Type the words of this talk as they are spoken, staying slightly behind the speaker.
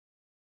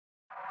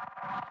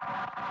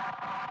Hi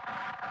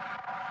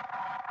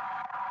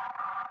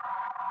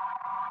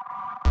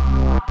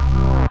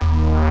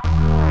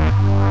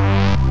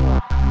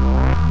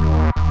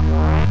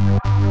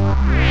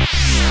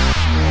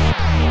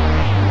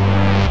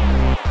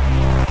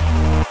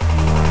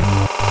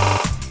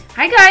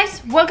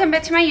guys, welcome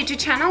back to my YouTube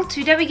channel.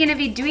 Today we're gonna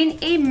be doing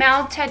a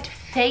melted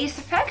face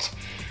effect.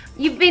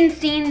 You've been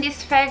seeing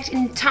this effect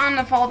in a ton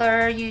of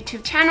other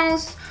YouTube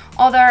channels.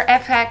 Other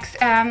FX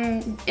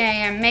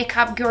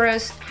makeup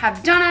gurus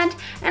have done it,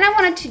 and I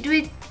wanted to do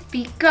it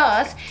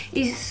because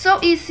it's so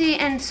easy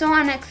and so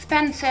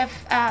inexpensive.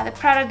 The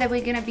product that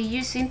we're gonna be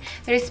using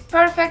that is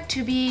perfect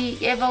to be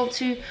able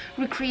to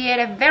recreate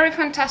a very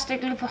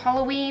fantastic look for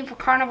Halloween, for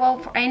Carnival,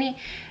 for any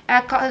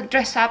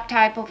dress up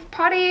type of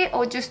party,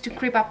 or just to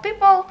creep up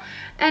people.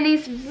 And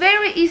it's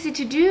very easy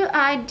to do.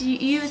 I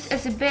use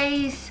as a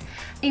base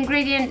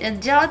ingredient a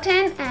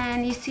gelatin,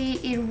 and you see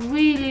it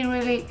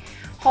really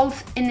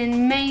holds an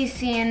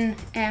amazing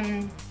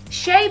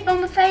shape on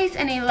the face,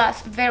 and it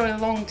lasts a very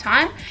long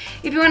time.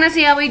 If you want to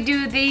see how we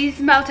do this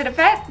melted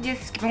effect,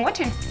 just keep on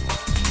watching.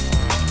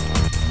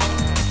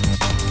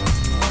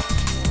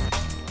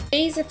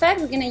 This effect,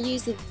 we're gonna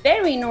use a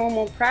very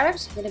normal product.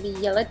 It's gonna be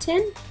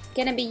gelatin.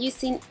 Gonna be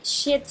using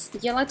sheets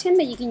gelatin,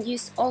 but you can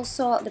use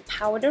also the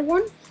powder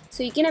one.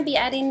 So you're gonna be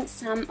adding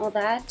some of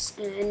that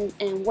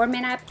and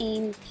warming up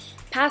in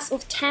pass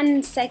of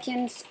 10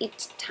 seconds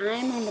each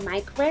time on the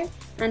microwave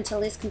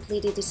until it's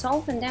completely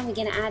dissolved. And then we're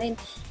gonna add in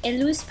a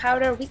loose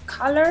powder with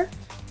color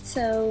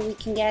so we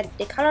can get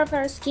the color of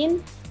our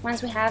skin.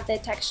 Once we have the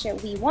texture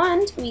we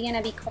want, we're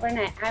gonna be covering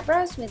our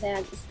eyebrows with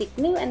a stick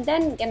glue, and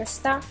then we're gonna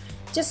start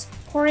just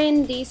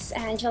pouring this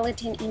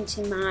gelatin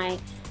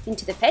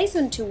into the face,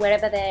 into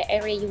wherever the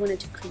area you wanted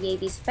to create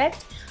this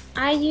effect.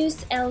 I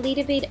use a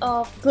little bit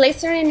of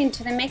glycerin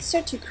into the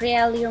mixture to create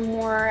a little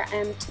more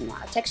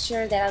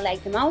texture that I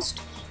like the most.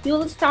 You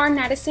will start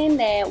noticing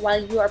that while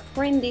you are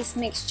pouring this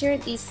mixture,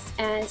 this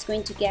is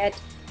going to get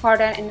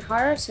harder and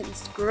harder, so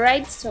it's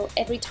great. So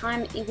every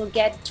time it will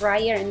get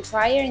drier and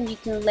drier, and you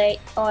can lay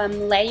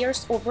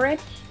layers over it,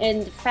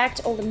 and in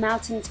fact all the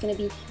melting is going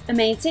to be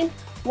amazing.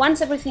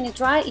 Once everything is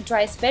dry, it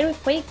dries very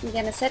quick. We're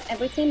gonna set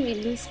everything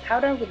with loose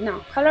powder with no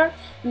color,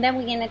 and then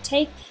we're gonna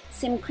take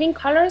some cream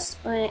colors,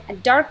 a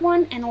dark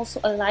one and also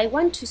a light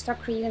one, to start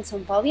creating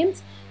some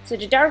volumes. So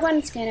the dark one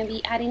is gonna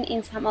be adding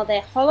in some of the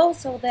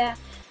hollows of the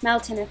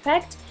melting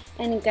effect,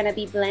 and it's gonna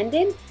be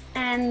blending.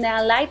 And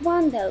the light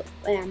one, the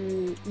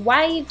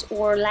white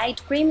or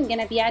light cream, is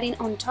gonna be adding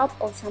on top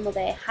of some of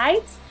the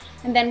heights.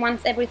 And then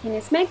once everything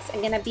is mixed,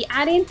 I'm gonna be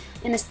adding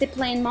in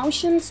stippling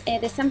motions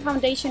the same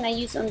foundation I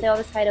use on the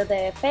other side of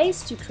the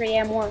face to create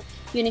a more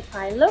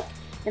unified look.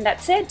 And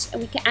that's it.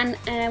 We can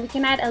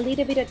add a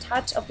little bit of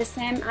touch of the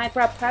same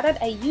eyebrow product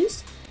I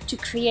use to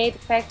create the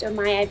effect of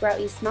my eyebrow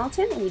is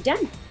melting, and we're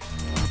done.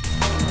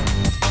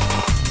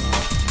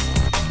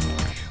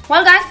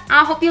 Well guys,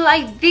 I hope you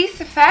like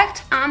this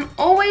effect. I'm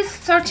always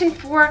searching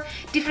for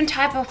different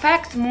type of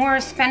effects, more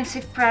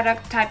expensive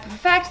product type of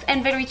effects,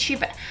 and very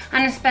cheap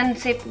and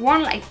expensive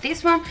one like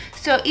this one.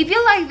 So if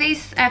you like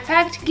this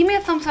effect, give me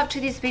a thumbs up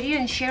to this video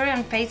and share it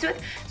on Facebook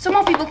so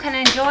more people can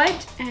enjoy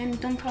it and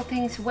don't throw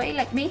things away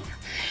like me.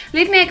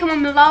 Leave me a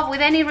comment below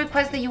with any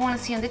requests that you want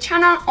to see on the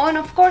channel, and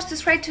of course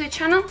subscribe to the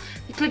channel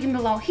by clicking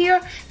below here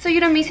so you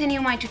don't miss any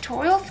of my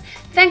tutorials.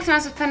 Thanks so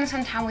much for spending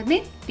some time with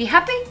me. Be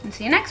happy and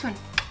see you next one.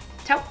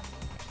 Ciao!